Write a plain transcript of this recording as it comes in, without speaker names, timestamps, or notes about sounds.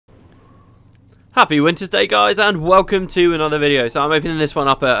Happy Wintersday, guys, and welcome to another video. So I'm opening this one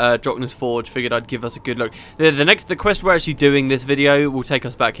up at Drockner's Forge. Figured I'd give us a good look. The quest we're actually doing this video will take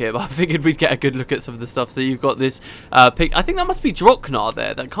us back here, but I figured we'd get a good look at some of the stuff. So you've got this pic. I think that must be Drockner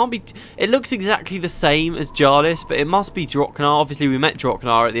there. That can't be. It looks exactly the same as Jarlis, but it must be Drockner. Obviously, we met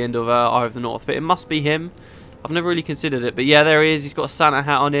Drockner at the end of Eye of the North, but it must be him. I've never really considered it, but yeah, there he is. He's got a Santa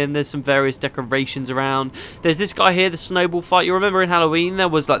hat on him. There's some various decorations around. There's this guy here, the snowball fight. You remember in Halloween there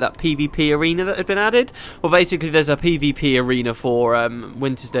was like that PvP arena that had been added? Well, basically there's a PvP arena for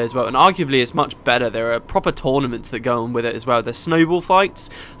Wintersday as well, and arguably it's much better. There are proper tournaments that go on with it as well. There's snowball fights.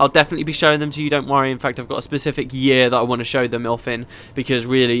 I'll definitely be showing them to you, don't worry. In fact, I've got a specific year that I want to show them off in, because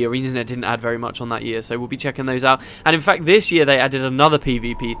really ArenaNet didn't add very much on that year, so we'll be checking those out. And in fact, this year they added another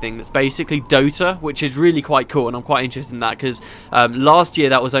PvP thing that's basically Dota, which is really quite cool, and I'm quite interested in that because last year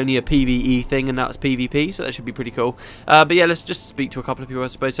that was only a PvE thing and now it's PvP, so that should be pretty cool. But yeah, let's just speak to a couple of people, I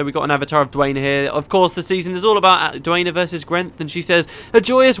suppose. So we've got an avatar of Dwayna here. Of course, the season is all about Dwayna versus Grenth, and she says, "A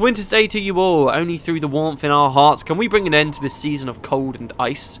joyous winter's day to you all. Only through the warmth in our hearts can we bring an end to this season of cold and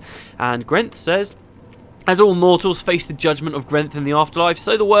ice." And Grenth says, "As all mortals face the judgment of Grenth in the afterlife,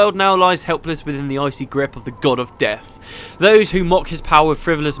 so the world now lies helpless within the icy grip of the god of death. Those who mock his power with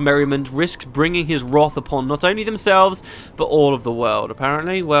frivolous merriment risk bringing his wrath upon not only themselves, but all of the world."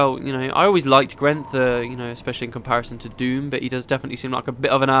 Apparently, well, you know, I always liked Grenth, you know, especially in comparison to Doom, but he does definitely seem like a bit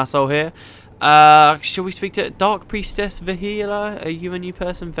of an asshole here. Shall we speak to Dark Priestess Vahila? Are you a new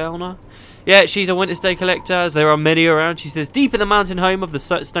person, Velna? Yeah, she's a Wintersday collector, as there are many around. She says, "Deep in the mountain home of the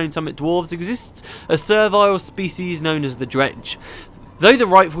Stone Summit Dwarves exists a servile species known as the Dredge. Though the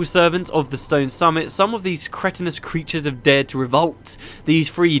rightful servants of the Stone Summit, some of these cretinous creatures have dared to revolt. These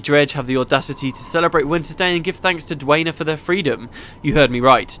free Dredge have the audacity to celebrate Wintersday and give thanks to Dwayna for their freedom." You heard me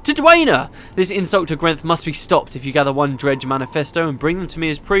right. To Dwayna! This insult to Grenth must be stopped. If you gather one Dredge manifesto and bring them to me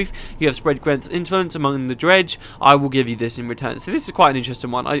as proof you have spread Grenth's influence among the Dredge, I will give you this in return. So this is quite an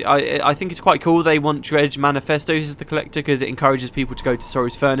interesting one. I think it's quite cool they want Dredge manifestos as the collector, because it encourages people to go to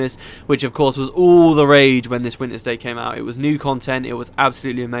Sorrow's Furnace, which of course was all the rage when this Wintersday came out. It was new content. It was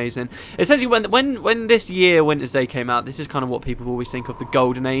absolutely amazing. Essentially, when this year Wintersday came out, this is kind of what people always think of the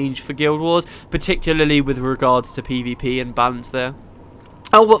golden age for Guild Wars, particularly with regards to PvP and balance there.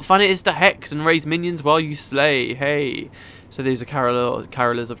 Oh, what fun it is to hex and raise minions while you slay. Hey. So these are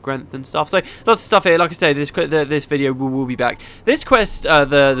carolers of Grenth and stuff. So lots of stuff here. Like I say, this video will be back. This quest,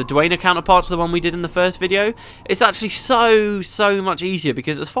 the Dwayna counterpart to the one we did in the first video, it's actually so much easier,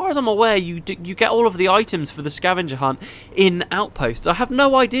 because as far as I'm aware, you get all of the items for the scavenger hunt in outposts. I have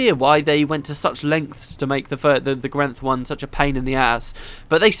no idea why they went to such lengths to make the Grenth one such a pain in the ass,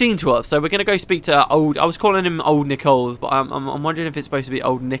 but they seem to have. So we're gonna go speak to I was calling him Old Nichols, but I'm wondering if it's supposed to be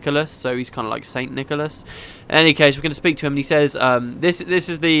Old Nicholas. So he's kind of like Saint Nicholas. In any case, we're gonna speak to him. He says, this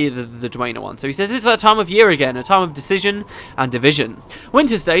is the Dwayna one. So he says, "It's that time of year again, a time of decision and division.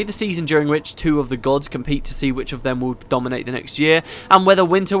 Wintersday, the season during which two of the gods compete to see which of them will dominate the next year, and whether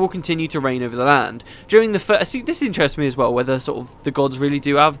winter will continue to reign over the land. During the first..." See, this interests me as well, whether sort of the gods really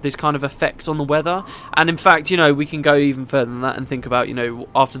do have this kind of effect on the weather. And in fact, you know, we can go even further than that and think about, you know,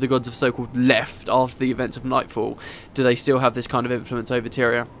 after the gods have so-called left, after the events of Nightfall, do they still have this kind of influence over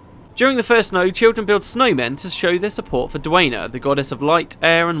Tyria? During the first snow, children build snowmen to show their support for Dwayna, the goddess of light,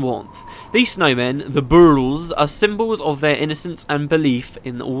 air and warmth. These snowmen, the Brulls, are symbols of their innocence and belief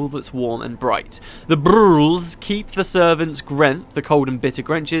in all that's warm and bright. The Brulls keep the servants Grenth, the cold and bitter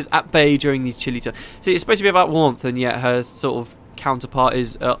Grenches, at bay during these chilly times. See, it's supposed to be about warmth, and yet her sort of counterpart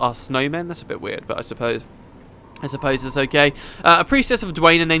is our snowmen. That's a bit weird, but I suppose it's okay. A priestess of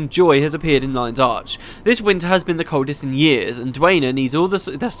Dwayna named Joy has appeared in Lion's Arch. This winter has been the coldest in years, and Dwayna needs all this.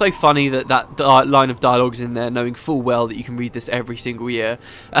 That's so funny that line of dialogue's in there, knowing full well that you can read this every single year.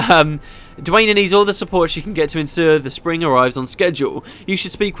 Dwayna needs all the support she can get to ensure the spring arrives on schedule. You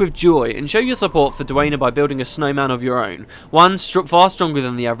should speak with Joy and show your support for Dwayna by building a snowman of your own. One far stronger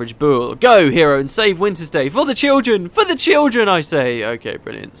than the average bull. Go, hero, and save Wintersday for the children! For the children, I say! Okay,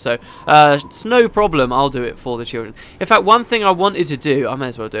 brilliant. So, it's no problem. I'll do it for the children. In fact, one thing I wanted to do, I may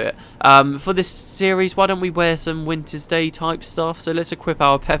as well do it, for this series, why don't we wear some Wintersday type stuff? So let's equip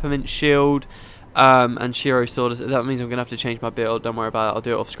our peppermint shield, and Shiro sword. That means I'm going to have to change my build. Don't worry about it. I'll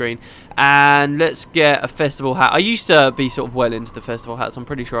do it off screen. And let's get a festival hat. I used to be sort of well into the festival hats. I'm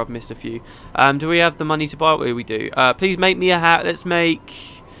pretty sure I've missed a few. Do we have the money to buy it? We do. Please make me a hat. Let's make,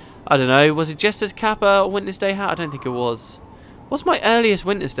 I don't know, was it Jester's Kappa or Wintersday hat? I don't think it was. What's my earliest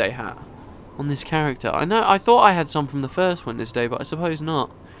Wintersday hat on this character? I thought I had some from the first Wintersday, but I suppose not.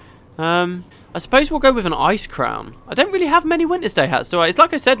 I suppose we'll go with an ice crown. I don't really have many Wintersday hats, do I? It's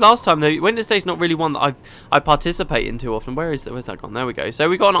like I said last time, though, Wintersday's not really one that I participate in too often. Where's that gone? There we go. So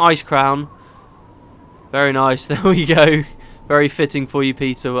we got an ice crown. Very nice. There we go. Very fitting for you,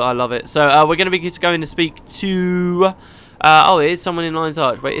 Peter. I love it. So we're going to be going to speak to... oh, it is someone in Lion's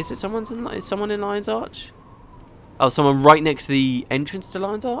Arch. Wait, is someone in Lion's Arch? Oh, someone right next to the entrance to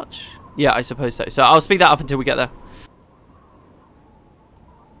Lion's Arch? Yeah, I suppose so. So I'll speak that up until we get there.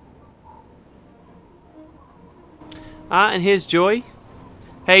 And here's Joy.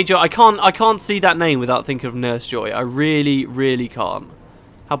 Hey, Joy. I can't see that name without thinking of Nurse Joy. I really, really can't.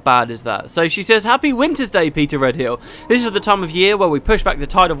 How bad is that? So she says, Happy Winter's Day, Peter Redhill. This is the time of year where we push back the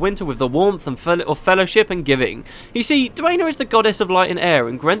tide of winter with the warmth and of fellowship and giving. You see, Dwayna is the goddess of light and air,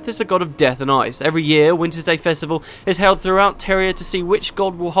 and Grenth is the god of death and ice. Every year, Winter's Day Festival is held throughout Terria to see which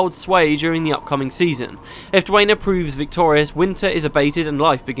god will hold sway during the upcoming season. If Dwayna proves victorious, winter is abated and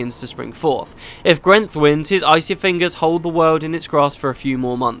life begins to spring forth. If Grenth wins, his icy fingers hold the world in its grasp for a few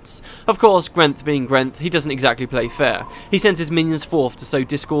more months. Of course, Grenth being Grenth, he doesn't exactly play fair. He sends his minions forth to sow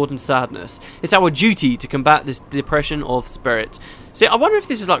discord and sadness. It's our duty to combat this depression of spirit. See, I wonder if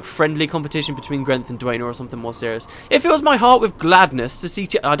this is like friendly competition between Grenth and Dwayna or something more serious. It fills my heart with gladness to see...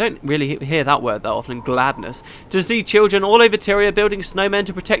 I don't really hear that word that often, gladness. To see children all over Tyria building snowmen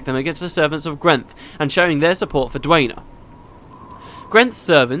to protect them against the servants of Grenth and showing their support for Dwayna. Grenth's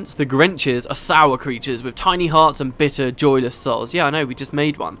servants, the Grenches, are sour creatures with tiny hearts and bitter, joyless souls. Yeah, I know, we just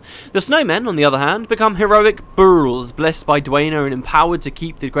made one. The snowmen, on the other hand, become heroic burls, blessed by Dwayna and empowered to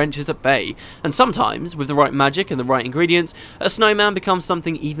keep the Grenches at bay. And sometimes, with the right magic and the right ingredients, a snowman becomes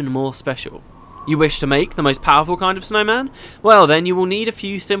something even more special. You wish to make the most powerful kind of snowman? Well then, you will need a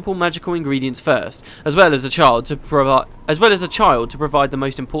few simple magical ingredients first, as well as a child to provide the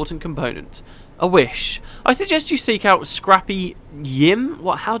most important component. A wish. I suggest you seek out Scrappy Yim.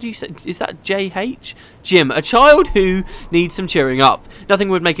 What? How do you say? Is that JH? Jim, a child who needs some cheering up. Nothing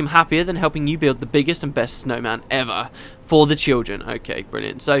would make him happier than helping you build the biggest and best snowman ever for the children. Okay,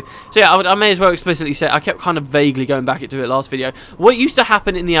 brilliant. So yeah, I may as well explicitly say, I kept kind of vaguely going back into it last video. What used to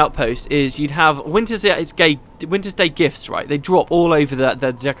happen in the outpost is you'd have Winter's Day gifts, right? They drop all over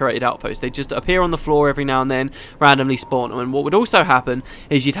the decorated outpost. They just appear on the floor every now and then, randomly spawn. And what would also happen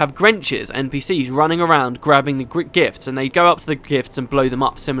is you'd have Grenches, NPCs, running around grabbing the gifts, and they'd go up to the gifts and blow them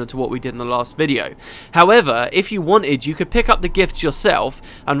up, similar to what we did in the last video. However, if you wanted, you could pick up the gifts yourself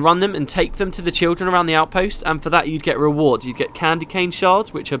and run them and take them to the children around the outpost, and for that you'd get rewards. You'd get candy cane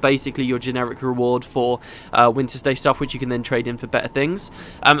shards, which are basically your generic reward for Winter's Day stuff, which you can then trade in for better things.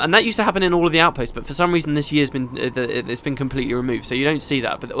 And that used to happen in all of the outposts, but for some reason this year's been it's been completely removed, so you don't see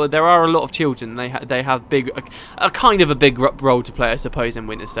that. But there are a lot of children. They have a kind of a big role to play, I suppose, in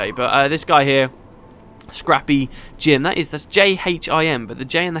Winter's Day. But this guy here, Scrappy Jim, that's J-H-I-M, but the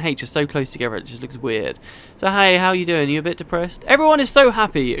J and the H are so close together it just looks weird. So hey, how you doing? You a bit depressed? Everyone is so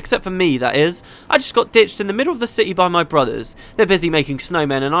happy, except for me, that is. I just got ditched in the middle of the city by my brothers. They're busy making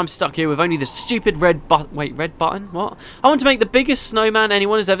snowmen and I'm stuck here with only this stupid red button. Wait, red button? What? I want to make the biggest snowman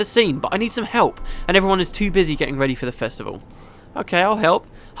anyone has ever seen, but I need some help, and everyone is too busy getting ready for the festival. Okay, I'll help.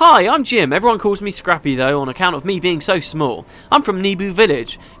 Hi, I'm Jim. Everyone calls me Scrappy, though, on account of me being so small. I'm from Nibu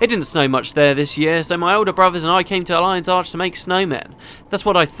Village. It didn't snow much there this year, so my older brothers and I came to Lion's Arch to make snowmen. That's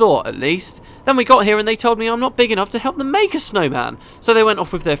what I thought, at least. Then we got here and they told me I'm not big enough to help them make a snowman. So they went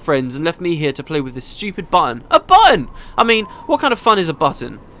off with their friends and left me here to play with this stupid button. A button! I mean, what kind of fun is a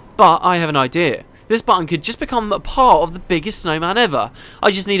button? But I have an idea. This button could just become a part of the biggest snowman ever.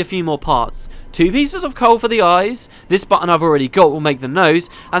 I just need a few more parts. 2 pieces of coal for the eyes. This button I've already got will make the nose.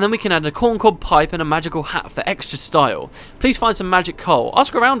 And then we can add a corncob pipe and a magical hat for extra style. Please find some magic coal.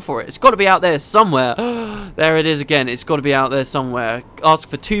 Ask around for it. It's got to be out there somewhere. There it is again. It's got to be out there somewhere. Ask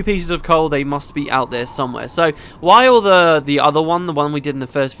for 2 pieces of coal. They must be out there somewhere. So while the other one, the one we did in the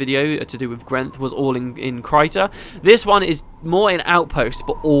first video to do with Grenth, was all in Kryta, this one is more in outposts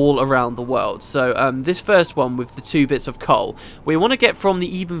but all around the world. So this first one with the 2 bits of coal, we want to get from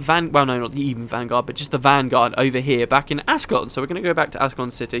the well, no, not the Even Vanguard, but just the Vanguard over here back in Ascalon. So we're going to go back to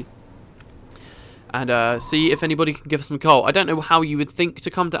Ascalon City and see if anybody can give us some coal. I don't know how you would think to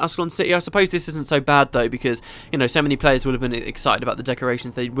come to Ascalon City. I suppose this isn't so bad though, because you know, so many players would have been excited about the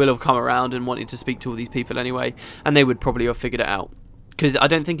decorations. They will have come around and wanted to speak to all these people anyway, and they would probably have figured it out, because I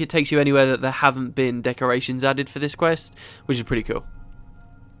don't think it takes you anywhere that there haven't been decorations added for this quest, which is pretty cool.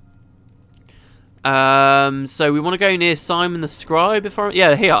 So we want to go near Simon the Scribe.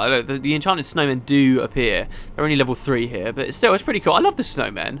 Yeah, here, the enchanted snowmen do appear. They're only level 3 here, but still, it's pretty cool. I love the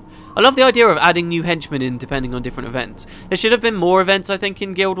snowmen. I love the idea of adding new henchmen in depending on different events. There should have been more events, I think,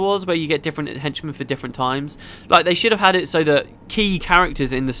 in Guild Wars where you get different henchmen for different times. Like, they should have had it so that key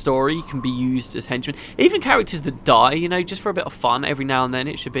characters in the story can be used as henchmen. Even characters that die, you know, just for a bit of fun every now and then.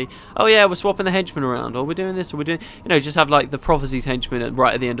 It should be, oh yeah, we're swapping the henchmen around, or we're doing this, or we're doing, you know, just have like the Prophecy's henchmen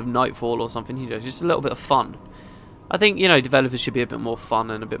right at the end of Nightfall or something. You know, just a little bit of fun. I think, you know, developers should be a bit more fun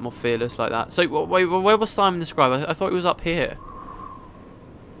and a bit more fearless like that. So, wait, where was Simon the Scribe? I thought he was up here.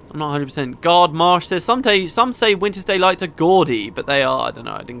 I'm not 100%. Guard Marsh says, some say Wintersday lights are gaudy, but they are. I don't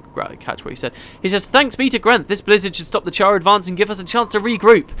know, I didn't catch what he said. He says, thanks be to Grenth, this blizzard should stop the Char advance and give us a chance to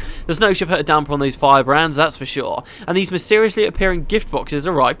regroup. The snow should put a damper on those firebrands, that's for sure. And these mysteriously appearing gift boxes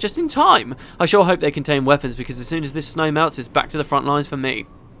arrived just in time. I sure hope they contain weapons, because as soon as this snow melts, it's back to the front lines for me.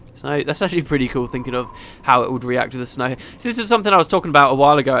 So that's actually pretty cool, thinking of how it would react with the snow. So this is something I was talking about a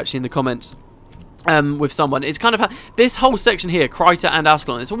while ago, actually, in the comments. With someone, it's kind of this whole section here, Kryta and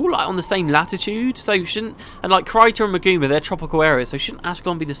Ascalon, it's all like on the same latitude, so shouldn't, and like Kryta and Maguma, they're tropical areas, so shouldn't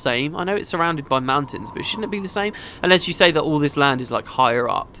Ascalon be the same? I know it's surrounded by mountains, but shouldn't it be the same? Unless you say that all this land is like higher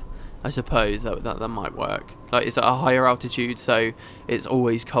up, I suppose that might work. Like it's at a higher altitude, so it's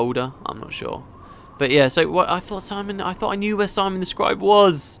always colder. I'm not sure, but yeah. So what I thought I knew where Simon the Scribe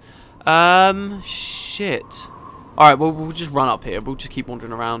was. Shit. All right, well we'll just run up here. We'll just keep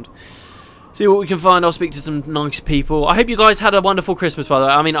wandering around. See what we can find. I'll speak to some nice people. I hope you guys had a wonderful Christmas, by the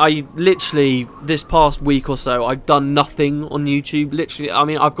way. I mean, I literally, this past week or so, I've done nothing on YouTube. Literally, I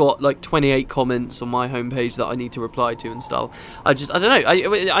mean, I've got like 28 comments on my homepage that I need to reply to and stuff. I don't know.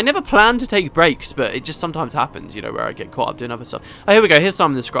 I never plan to take breaks, but it just sometimes happens, you know, where I get caught up doing other stuff. Oh, here we go. Here's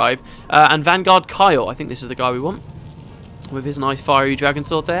Simon the Scribe. And Vanguard Kyle. I think this is the guy we want, with his nice fiery dragon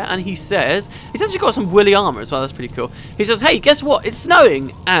sword there, and he says he's actually got some woolly armor as well. That's pretty cool. He says, hey, guess what, it's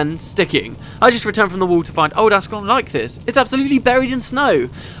snowing and sticking. I just returned from the wall to find old Ascalon like this. It's absolutely buried in snow.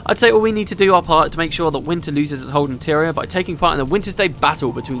 I'd say all we need to do our part to make sure that winter loses its hold in Tyria by taking part in the Wintersday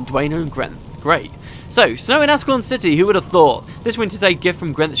battle between Dwayne and Grenth. Great. So, snow in Ascalon City, who would have thought? This Wintersday gift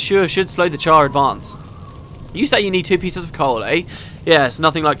from Grenth sure should slow the Char advance. You say you need 2 pieces of coal, eh? Yes,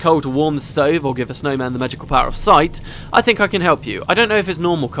 nothing like coal to warm the stove or give a snowman the magical power of sight. I think I can help you. I don't know if it's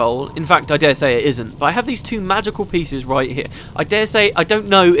normal coal. In fact, I dare say it isn't. But I have these 2 magical pieces right here. I dare say I don't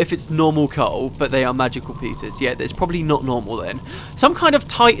know if it's normal coal, but they are magical pieces. Yeah, it's probably not normal then. Some kind of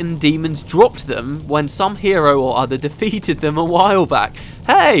titan demons dropped them when some hero or other defeated them a while back.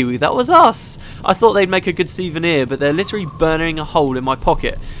 Hey, that was us. I thought they'd make a good souvenir, but they're literally burning a hole in my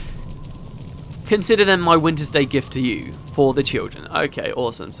pocket. Consider them my Wintersday gift to you, for the children. Okay,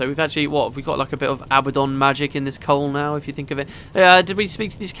 awesome. So we've actually, what, have we got like a bit of Abaddon magic in this coal now, if you think of it. Did we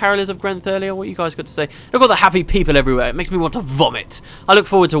speak to these carolers of Grenth earlier? What you guys got to say? Look at all the happy people everywhere. It makes me want to vomit. I look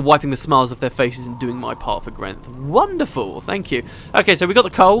forward to wiping the smiles off their faces and doing my part for Grenth. Wonderful, thank you. Okay, so we got the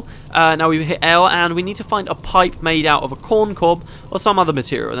coal. Now we hit L, and we need to find a pipe made out of a corn cob or some other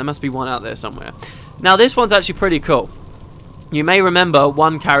material. There must be one out there somewhere. Now this one's actually pretty cool. You may remember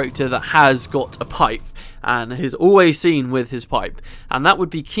one character that has got a pipe and is always seen with his pipe, and that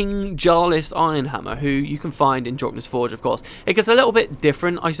would be King Jarlis Ironhammer, who you can find in Drockner's Forge, of course. It gets a little bit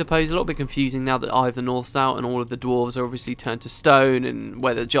different, I suppose, a little bit confusing now that Eye of the North's out and all of the dwarves are obviously turned to stone, and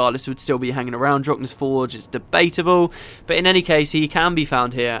whether Jarlis would still be hanging around Drockner's Forge is debatable, but in any case, he can be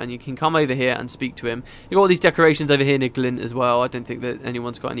found here, and you can come over here and speak to him. You've got all these decorations over here near Glint as well. I don't think that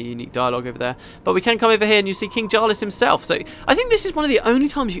anyone's got any unique dialogue over there, but we can come over here and you see King Jarlis himself. So I think this is one of the only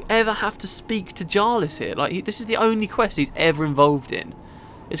times you ever have to speak to Jarlis here. Like, this is the only quest he's ever involved in.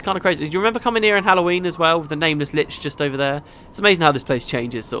 It's kind of crazy. Do you remember coming here in Halloween as well with the Nameless Lich just over there? It's amazing how this place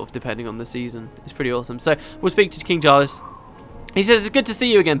changes sort of depending on the season. It's pretty awesome. So we'll speak to King Jarlis. He says, it's good to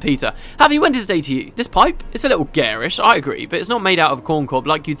see you again, Peter. Happy Wintersday to you. This pipe, it's a little garish, I agree, but it's not made out of corn cob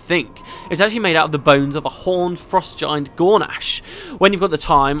like you'd think. It's actually made out of the bones of a horned frost giant Gornash. When you've got the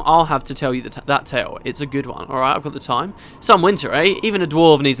time, I'll have to tell you that tale. It's a good one, alright? I've got the time. Some winter, eh? Even a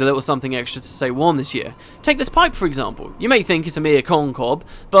dwarf needs a little something extra to stay warm this year. Take this pipe, for example. You may think it's a mere corn cob,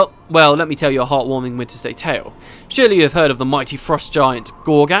 but, well, let me tell you a heartwarming Wintersday tale. Surely you have heard of the mighty frost giant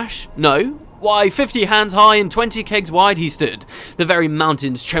Gorgash? No? Why, 50 hands high and 20 kegs wide he stood. The very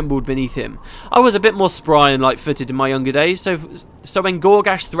mountains trembled beneath him. I was a bit more spry and light-footed in my younger days, so when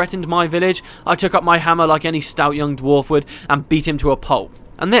Gorgash threatened my village, I took up my hammer like any stout young dwarf would and beat him to a pulp.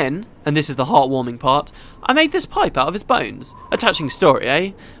 And then, and this is the heartwarming part, I made this pipe out of his bones. A touching story,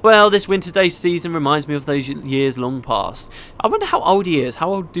 eh? Well, this Wintersday season reminds me of those years long past. I wonder how old he is.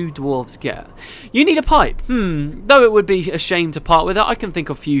 How old do dwarves get? You need a pipe. Though it would be a shame to part with it, I can think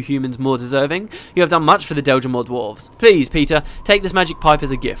of few humans more deserving. You have done much for the Delgemore dwarves. Please, Peter, take this magic pipe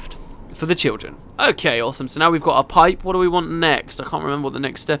as a gift. For the children. Okay, awesome. So now we've got a pipe. What do we want next? I can't remember what the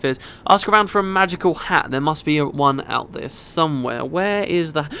next step is. Ask around for a magical hat. There must be one out there somewhere. Where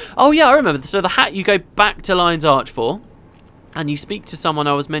is the... Oh, yeah, I remember. So the hat you go back to Lion's Arch for. And you speak to someone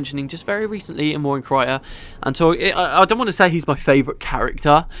I was mentioning just very recently in Warren Kryta. And so I don't want to say he's my favourite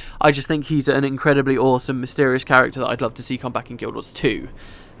character. I just think he's an incredibly awesome, mysterious character that I'd love to see come back in Guild Wars 2.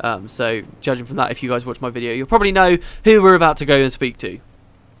 So judging from that, if you guys watch my video, you'll probably know who we're about to go and speak to.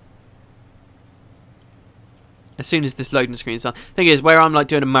 As soon as this loading screen's done. Thing is, where I'm like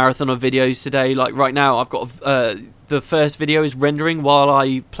doing a marathon of videos today, like right now I've got the first video is rendering while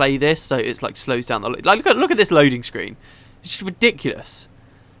I play this, so it's like slows down the like look at this loading screen. It's just ridiculous.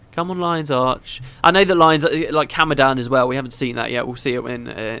 Come on, Lions Arch. I know that Lions like Hamadan as well. We haven't seen that yet. We'll see it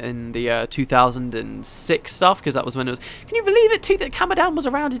in the 2006 stuff, because that was when it was. Can you believe it? Hamadan was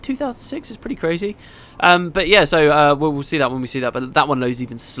around in 2006. It's pretty crazy. But yeah, so we'll see that when we see that. But that one loads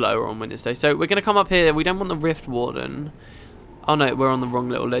even slower on Wintersday. So we're gonna come up here. We don't want the Rift Warden. Oh no, we're on the wrong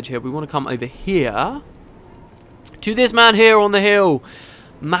little ledge here. We want to come over here to this man here on the hill.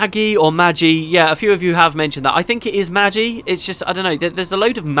 Maggie or Maggie, yeah, a few of you have mentioned that. I think it is Maggie. It's just, I don't know, there's a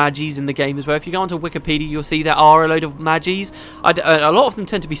load of Maggies in the game as well. If you go onto Wikipedia, you'll see there are a load of Maggies. A lot of them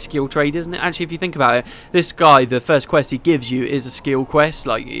tend to be skill traders, and actually, if you think about it, this guy, the first quest he gives you is a skill quest.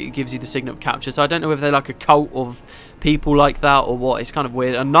 Like, it gives you the Signet of Capture, so I don't know if they're like a cult of people like that or what. It's kind of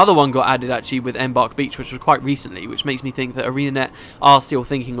weird. Another one got added actually with Embark Beach, which was quite recently, which makes me think that ArenaNet are still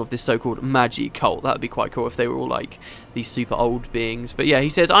thinking of this so-called Magi cult. That would be quite cool if they were all like these super old beings. But yeah, he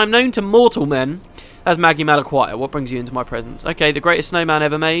says, I'm known to mortal men as Maggie Malaquire. What brings you into my presence? Okay, the greatest snowman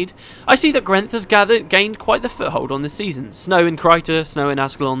ever made. I see that Grenth has gained quite the foothold on this season. Snow in Kryta, snow in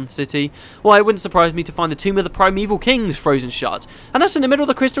Ascalon City. Why, it wouldn't surprise me to find the tomb of the primeval kings frozen shut. And that's in the middle of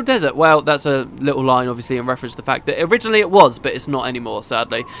the Crystal Desert. Well, that's a little line, obviously, in reference to the fact that originally it was, but it's not anymore,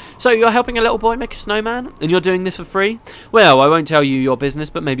 sadly. So you're helping a little boy make a snowman, and you're doing this for free? Well, I won't tell you your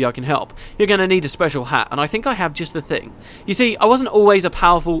business, but maybe I can help. You're going to need a special hat, and I think I have just the thing. You see, I wasn't always a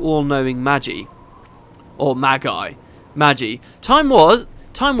powerful, all-knowing Magi. Or Magi. Time was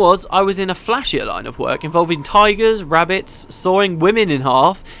I was in a flashier line of work involving tigers, rabbits, sawing women in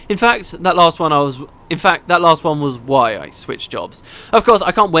half. In fact, that last one was why I switched jobs. Of course,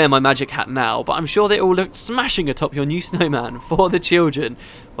 I can't wear my magic hat now, but I'm sure they all looked smashing atop your new snowman for the children.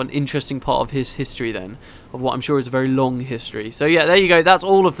 What an interesting part of his history then, of what I'm sure is a very long history. So yeah, there you go. That's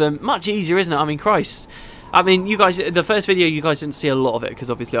all of them. Much easier, isn't it? I mean, Christ. I mean, you guys, the first video, you guys didn't see a lot of it because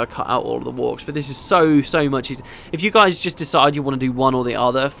obviously I cut out all of the walks, but this is so much easier. If you guys just decide you want to do one or the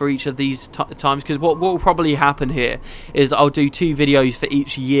other for each of these times, because what will probably happen here is I'll do 2 videos for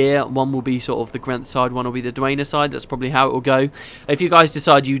each year. One will be sort of the Grenth side, one will be the Dwayne side. That's probably how it will go. If you guys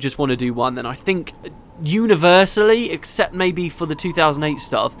decide you just want to do one, then I think universally, except maybe for the 2008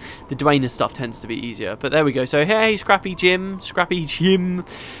 stuff, the Dwayne stuff tends to be easier. But there we go. So hey, Scrappy Jim,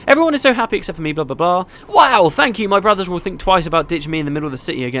 everyone is so happy except for me, blah blah blah. Wow, thank you. My brothers will think twice about ditching me in the middle of the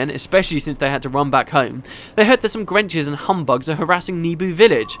city again, especially since they had to run back home. They heard that some Grenches and humbugs are harassing Nibu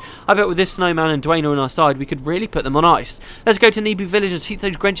village. I bet with this snowman and Dwayne on our side, we could really put them on ice. Let's go to Nibu village and teach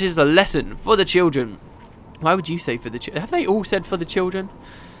those Grenches a lesson for the children. Why would you say for the children? Have they all said for the children?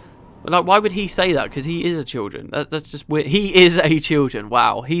 Like, why would he say that? Because he is a children. That's just weird. He is a children.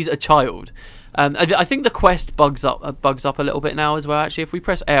 Wow, he's a child. I think the quest bugs up a little bit now as well. Actually, if we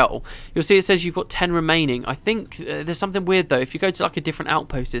press L, you'll see it says you've got 10 remaining. I think there's something weird though. If you go to like a different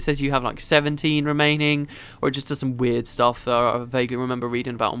outpost, it says you have like 17 remaining, or it just does some weird stuff that I vaguely remember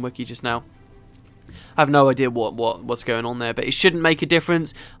reading about on Wiki just now. I have no idea what's going on there, but it shouldn't make a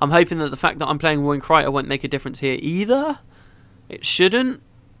difference. I'm hoping that the fact that I'm playing War in Kryta won't make a difference here either. It shouldn't.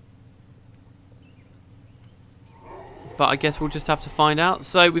 But I guess we'll just have to find out.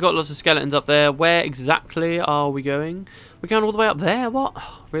 So we've got lots of skeletons up there. Where exactly are we going? We're going all the way up there? What?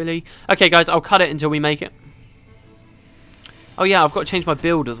 Oh, really? Okay, guys, I'll cut it until we make it. Oh, yeah, I've got to change my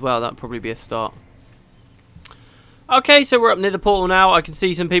build as well. That'd probably be a start. Okay, so we're up near the portal now. I can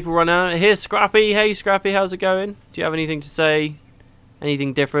see some people run out. Here's Scrappy. Hey, Scrappy, how's it going? Do you have anything to say?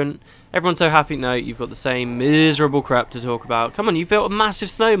 Anything different? Everyone's so happy. No, you've got the same miserable crap to talk about. Come on, you've built a massive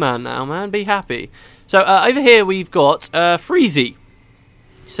snowman now, man. Be happy. So over here we've got Freezy.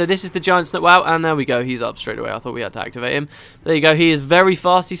 So this is the giant snow. Wow, and there we go. He's up straight away. I thought we had to activate him. There you go. He is very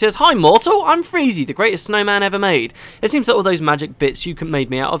fast. He says, "Hi, mortal. I'm Freezy, the greatest snowman ever made. It seems that all those magic bits you made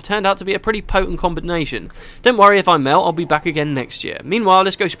me out of turned out to be a pretty potent combination. Don't worry if I melt. I'll be back again next year. Meanwhile,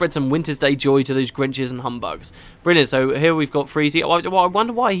 let's go spread some Wintersday joy to those Grinches and humbugs." Brilliant. So here we've got Freezy. I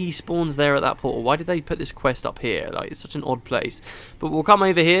wonder why he spawns there at that portal. Why did they put this quest up here? Like, it's such an odd place. But we'll come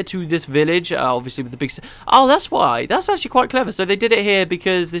over here to this village, obviously with the big... Oh, that's why. That's actually quite clever. So they did it here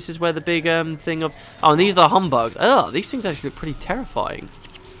because this is where the big thing of... Oh, and these are the humbugs. Oh, these things actually look pretty terrifying.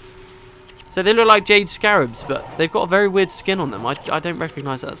 So they look like jade scarabs, but they've got a very weird skin on them. I don't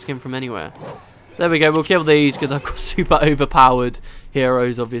recognise that skin from anywhere. There we go. We'll kill these because I've got super overpowered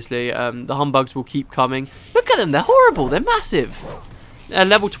heroes, obviously. The humbugs will keep coming. Look at them. They're horrible. They're massive.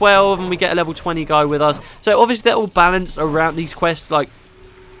 Level 12, and we get a level 20 guy with us. So obviously they're all balanced around these quests. Like,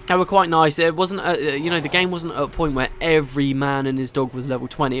 They were quite nice. It wasn't, you know, the game wasn't at a point where every man and his dog was level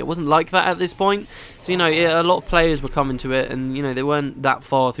 20. It wasn't like that at this point. So, you know, a lot of players were coming to it, and, you know, they weren't that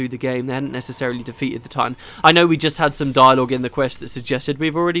far through the game. They hadn't necessarily defeated the Titan. I know we just had some dialogue in the quest that suggested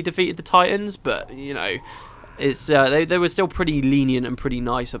we've already defeated the Titans, but, you know, it's they were still pretty lenient and pretty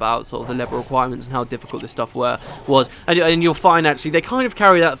nice about sort of the level requirements and how difficult this stuff was. And you'll find actually they kind of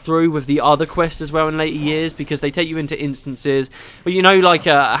carry that through with the other quests as well in later years, because they take you into instances, well, you know, like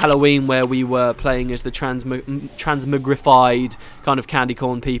Halloween, where we were playing as the transmogrified kind of candy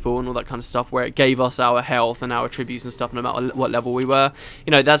corn people and all that kind of stuff, where it gave us our health and our attributes and stuff no matter what level we were.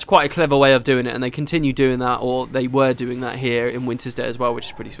 You know, that's quite a clever way of doing it, and they continue doing that, or they were doing that here in Wintersday as well, which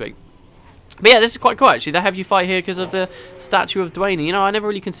is pretty sweet. But yeah, this is quite cool actually. They have you fight here because of the statue of Dwayne. You know, I never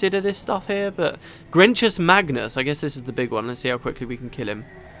really consider this stuff here, but Grinchus Magnus, I guess this is the big one. Let's see how quickly we can kill him.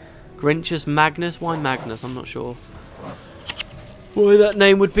 Grinchus Magnus? Why Magnus? I'm not sure why that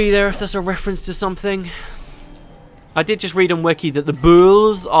name would be there, if that's a reference to something. I did just read on Wiki that the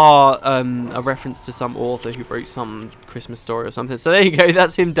bulls are a reference to some author who wrote some Christmas story or something. So there you go,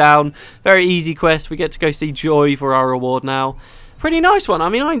 that's him down. Very easy quest. We get to go see Joy for our reward now. Pretty nice one. I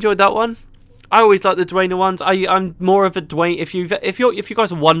mean, I enjoyed that one. I always like the Dwayne ones. I'm more of a Dwayne. If you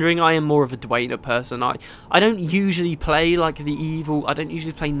guys are wondering, I am more of a Dwayne person. I don't usually play like the evil. I don't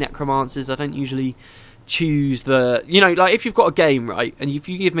usually play necromancers. I don't usually choose the, you know, like if you've got a game, right, and if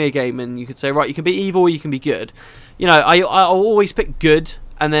you give me a game and you could say, right, you can be evil or you can be good. You know, I'll always pick good,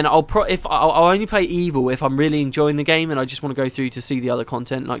 and then I'll only play evil if I'm really enjoying the game and I just want to go through to see the other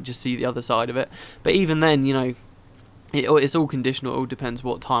content, like just see the other side of it. But even then, you know, it's all conditional. It all depends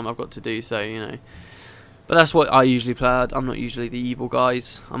what time I've got to do, so, you know. But that's what I usually play. I'm not usually the evil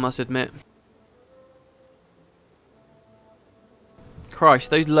guys, I must admit. Christ,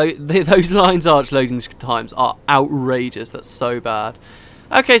 those lines arch loading times are outrageous. That's so bad.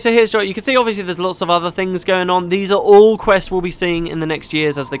 Okay, so here's Joy. You can see obviously there's lots of other things going on. These are all quests we'll be seeing in the next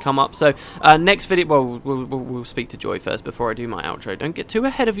years as they come up. So next video, well, we'll speak to Joy first before I do my outro. Don't get too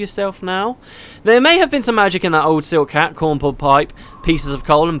ahead of yourself now. There may have been some magic in that old silk hat, cornpod pipe, pieces of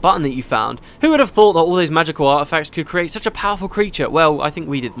coal and button that you found. Who would have thought that all those magical artifacts could create such a powerful creature? Well, I think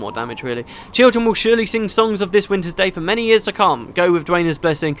we did more damage, really. Children will surely sing songs of this winter's day for many years to come. Go with Dwayne's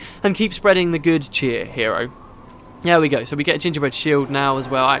blessing and keep spreading the good cheer, hero. There we go. So we get a gingerbread shield now as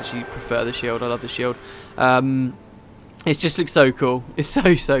well. I actually prefer the shield. I love the shield. It just looks so cool. It's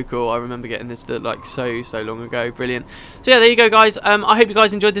so cool. I remember getting this like so long ago. Brilliant. So yeah, there you go, guys. I hope you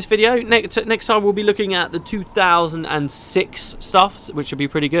guys enjoyed this video. Next time we'll be looking at the 2006 stuff, which should be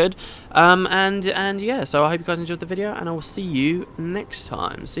pretty good. And yeah, so I hope you guys enjoyed the video, and I will see you next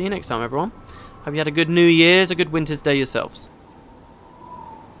time. See you next time, everyone. Hope you had a good New Year's, a good Winter's Day yourselves.